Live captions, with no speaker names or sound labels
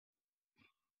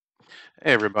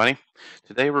Hey everybody.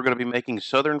 Today we're going to be making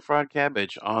southern fried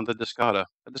cabbage on the Discada.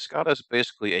 A Discada is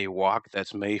basically a wok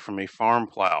that's made from a farm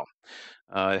plow.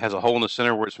 It has a hole in the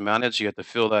center where it's mounted, so you have to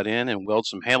fill that in and weld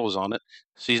some handles on it,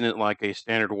 season it like a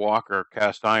standard wok or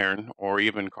cast iron or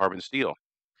even carbon steel.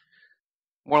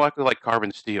 More likely like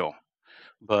carbon steel.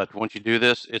 But once you do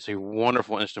this, it's a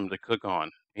wonderful instrument to cook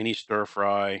on. Any stir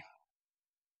fry,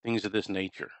 things of this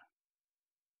nature.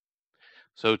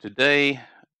 So today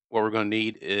what we're going to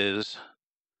need is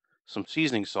some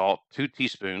seasoning salt, 2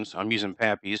 teaspoons. I'm using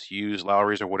Pappy's. Use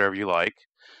Lowry's or whatever you like.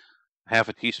 Half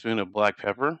a teaspoon of black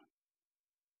pepper.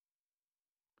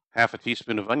 Half a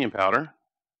teaspoon of onion powder.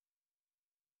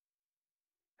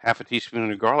 Half a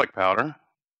teaspoon of garlic powder.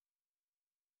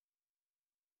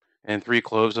 And 3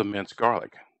 cloves of minced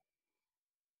garlic.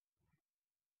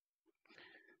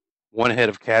 1 head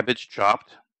of cabbage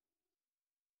chopped.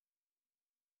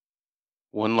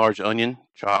 1 large onion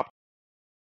chopped.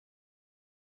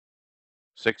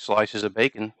 6 slices of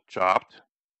bacon chopped.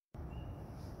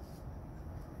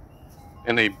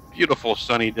 And a beautiful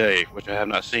sunny day, which I have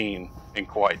not seen in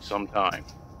quite some time.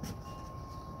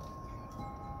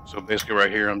 So basically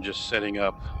right here I'm just setting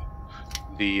up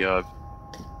the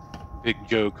Big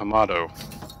Joe Kamado.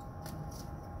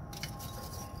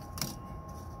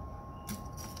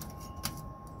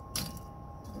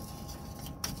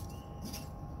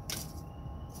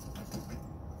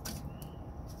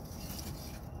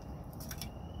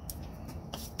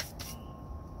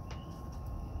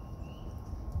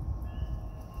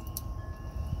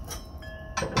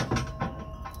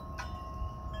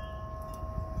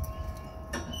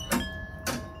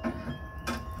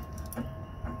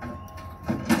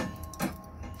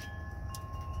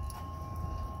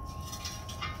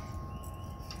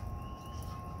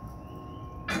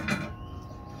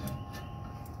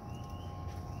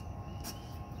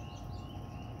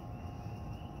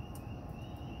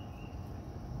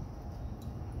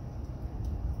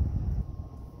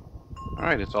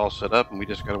 Alright, it's all set up and we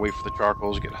just gotta wait for the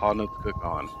charcoals to get hot enough to cook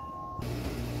on.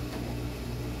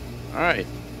 Alright,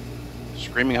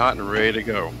 screaming hot and ready to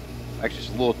go. Actually, it's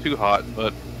a little too hot,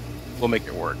 but we'll make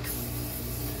it work.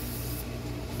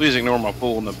 Please ignore my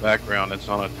pool in the background. It's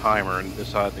on a timer and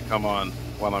decided to come on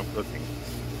while I'm cooking.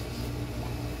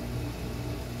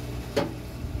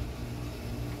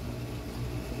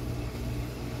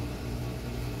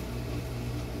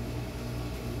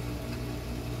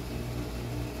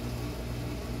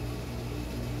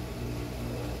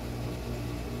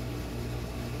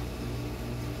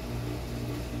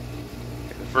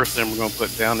 First thing we're going to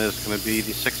put down is going to be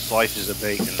the 6 slices of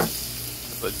bacon.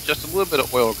 But just a little bit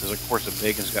of oil because of course the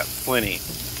bacon's got plenty.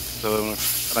 So in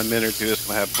a minute or two it's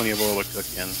going to have plenty of oil to cook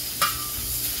in.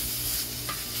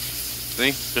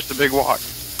 See? Just a big wok.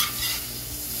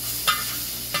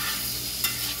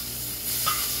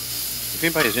 If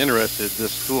anybody's interested,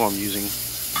 this tool I'm using,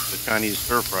 the Chinese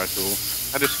stir fry tool,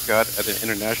 I just got at an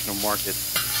international market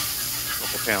a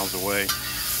couple pounds away.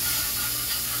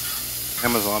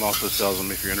 Amazon also sells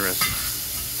them if you're interested.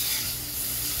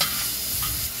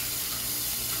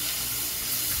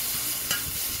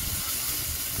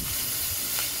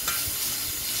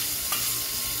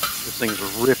 This thing's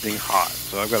ripping hot,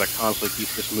 so I've got to constantly keep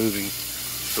this moving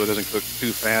so it doesn't cook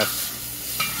too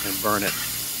fast and burn it,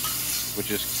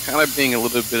 which is kind of being a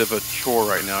little bit of a chore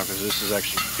right now because this is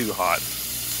actually too hot.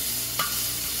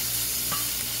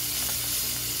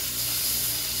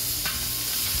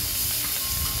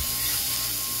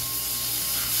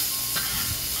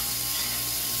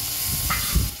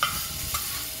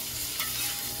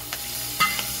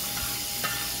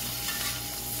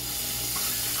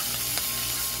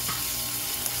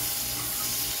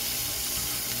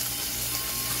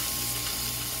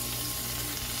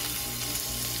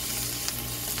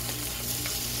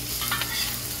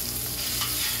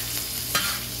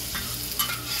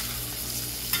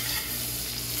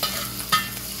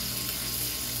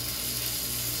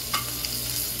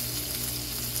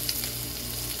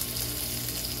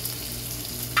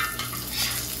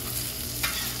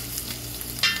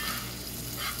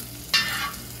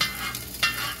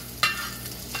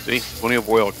 See, plenty of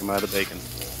oil came out of the bacon,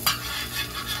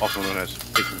 also known as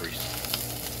bacon grease.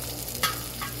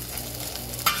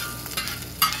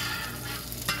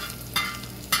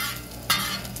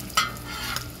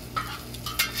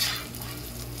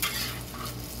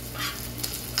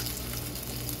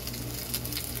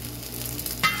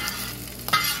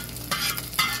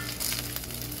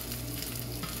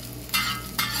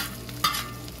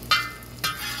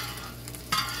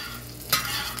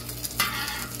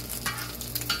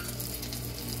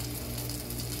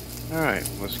 Alright,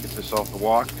 let's get this off the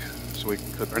wok so we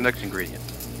can cook our next ingredient.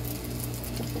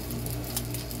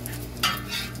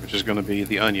 which is going to be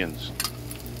the onions.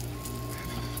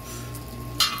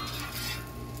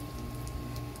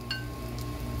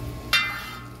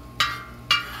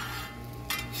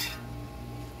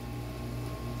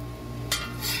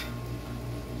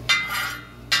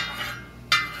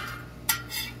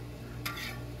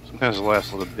 Sometimes the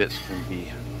last little bits can be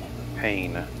a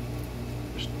pain.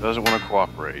 Just doesn't want to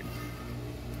cooperate.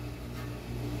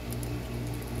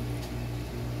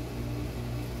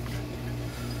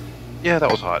 Yeah,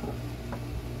 that was hot.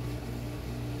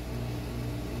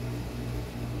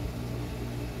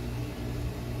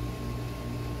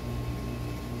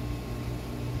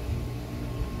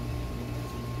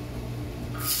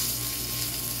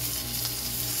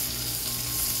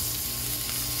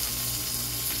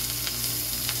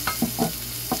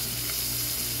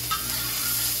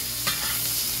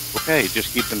 Okay,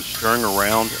 just keep them stirring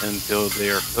around until they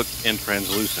are cooked and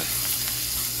translucent.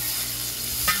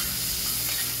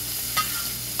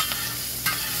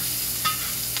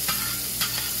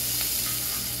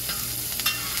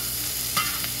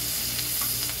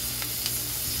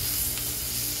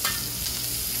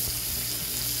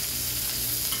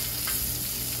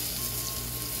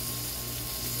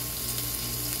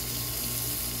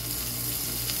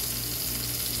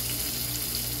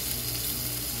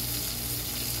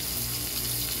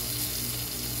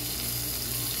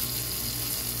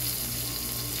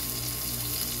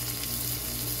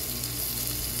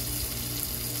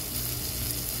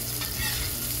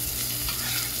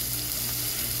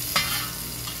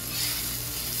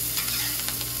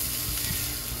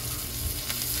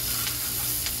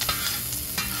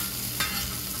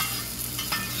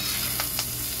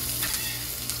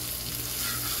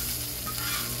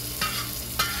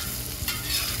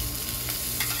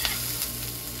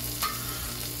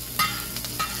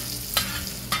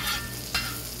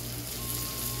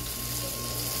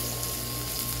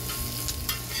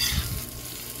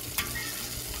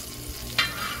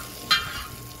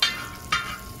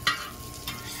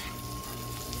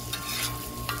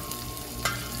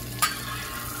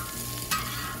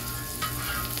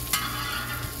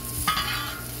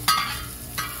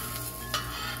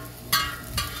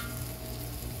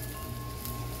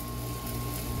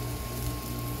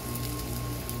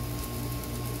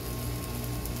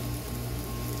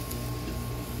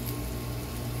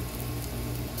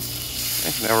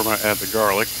 Okay, now we're going to add the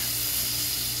garlic.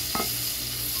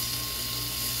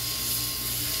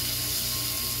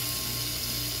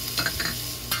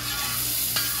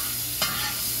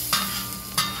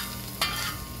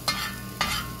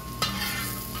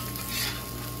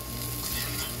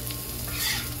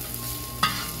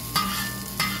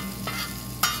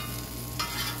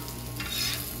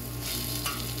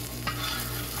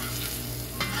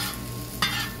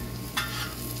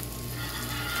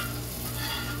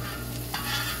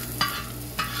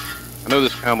 I know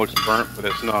this kind of looks burnt, but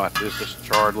it's not. It's just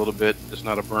charred a little bit. It's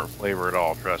not a burnt flavor at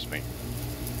all, trust me.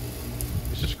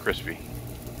 It's just crispy.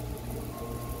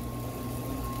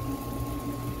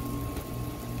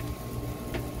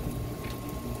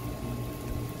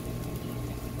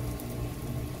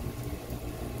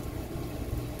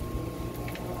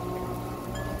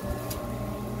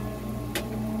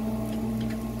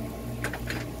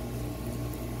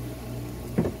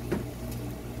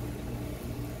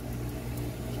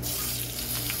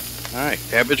 Alright,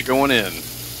 cabbage going in.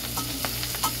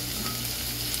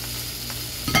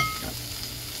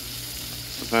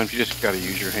 Sometimes you just gotta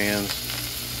use your hands.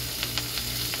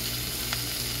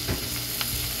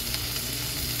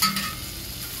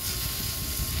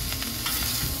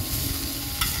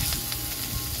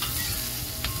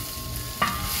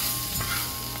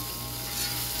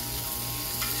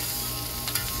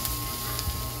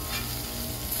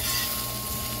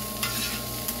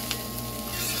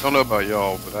 I don't know about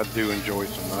y'all, but I do enjoy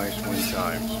some nice wind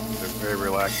chimes. They're very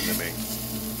relaxing to me.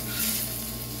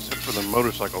 Except for the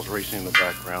motorcycles racing in the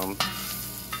background.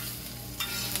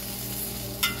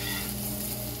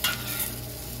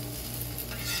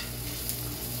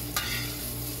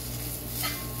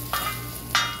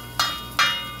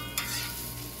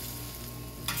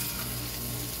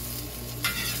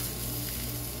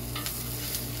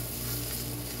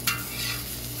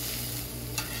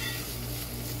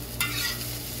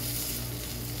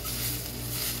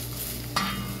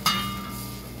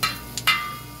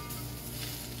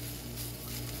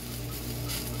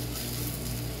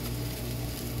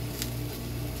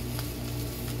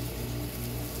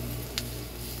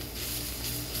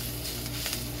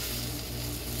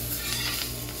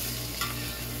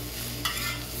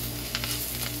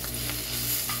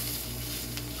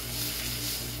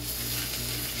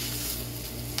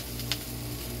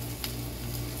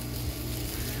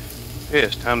 Okay,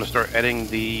 it's time to start adding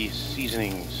the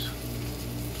seasonings.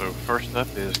 So first up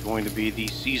is going to be the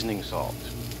seasoning salt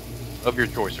of your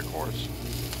choice, of course.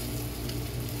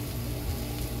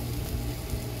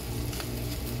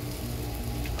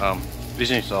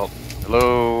 Seasoning salt.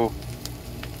 Hello,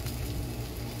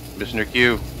 Mr.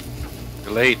 Q.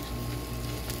 You're late.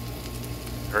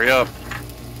 Hurry up.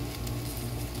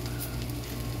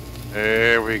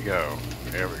 There we go.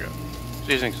 There we go.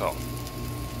 Seasoning salt.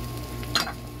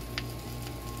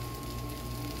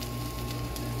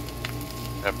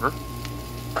 Pepper.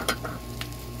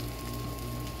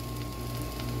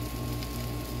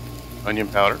 Onion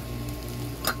powder.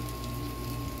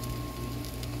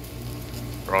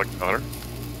 Garlic powder.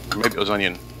 Or maybe it was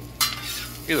onion.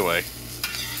 Either way.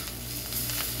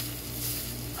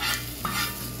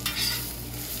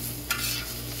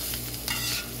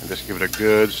 And just give it a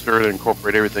good stir to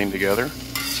incorporate everything together.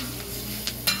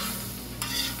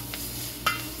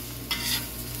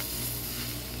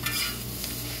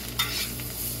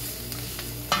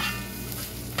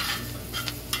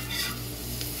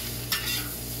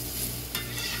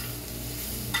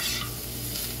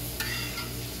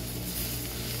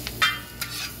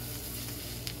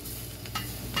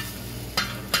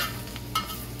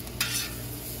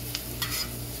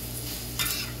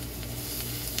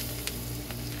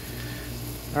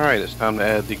 Alright, it's time to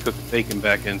add the cooked bacon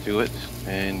back into it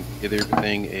and give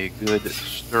everything a good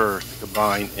stir to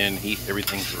combine and heat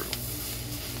everything through.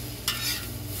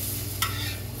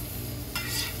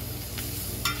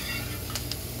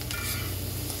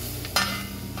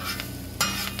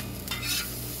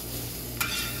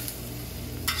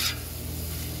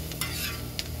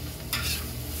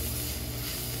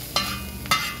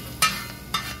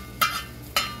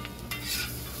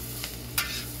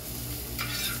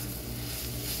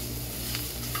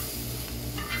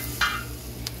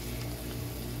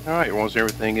 Alright, once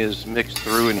everything is mixed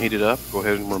through and heated up, go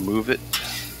ahead and remove it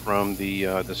from the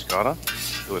Discada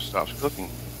until it stops cooking.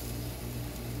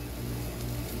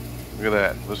 Look at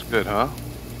that. Looks good, huh?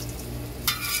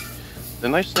 The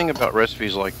nice thing about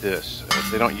recipes like this,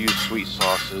 they don't use sweet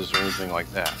sauces or anything like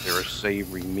that. They're a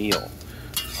savory meal.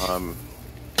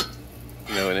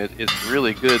 You know, and it's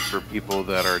really good for people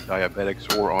that are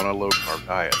diabetics or on a low-carb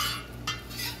diet.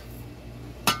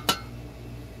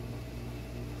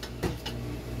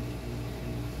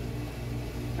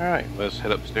 Alright, let's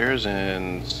head upstairs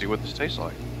and see what this tastes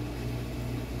like.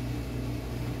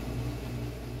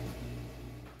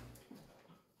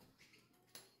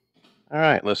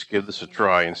 Alright, let's give this a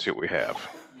try and see what we have.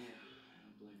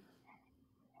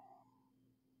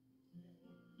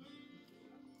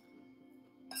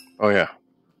 Oh yeah,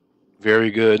 very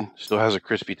good. Still has a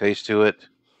crispy taste to it.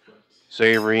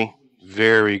 Savory,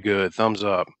 very good. Thumbs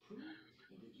up.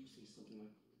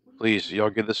 Please, y'all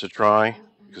give this a try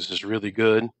because it's really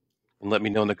good. And let me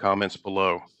know in the comments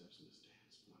below.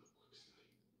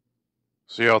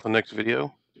 See y'all at the next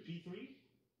video.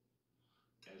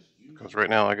 Because right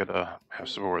now I gotta have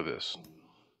some more of this.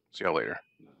 See y'all later.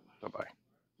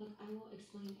 Bye-bye.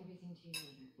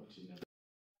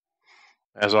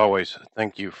 As always,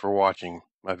 thank you for watching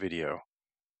my video.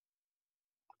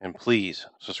 And please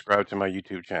subscribe to my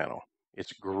YouTube channel.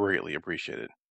 It's greatly appreciated.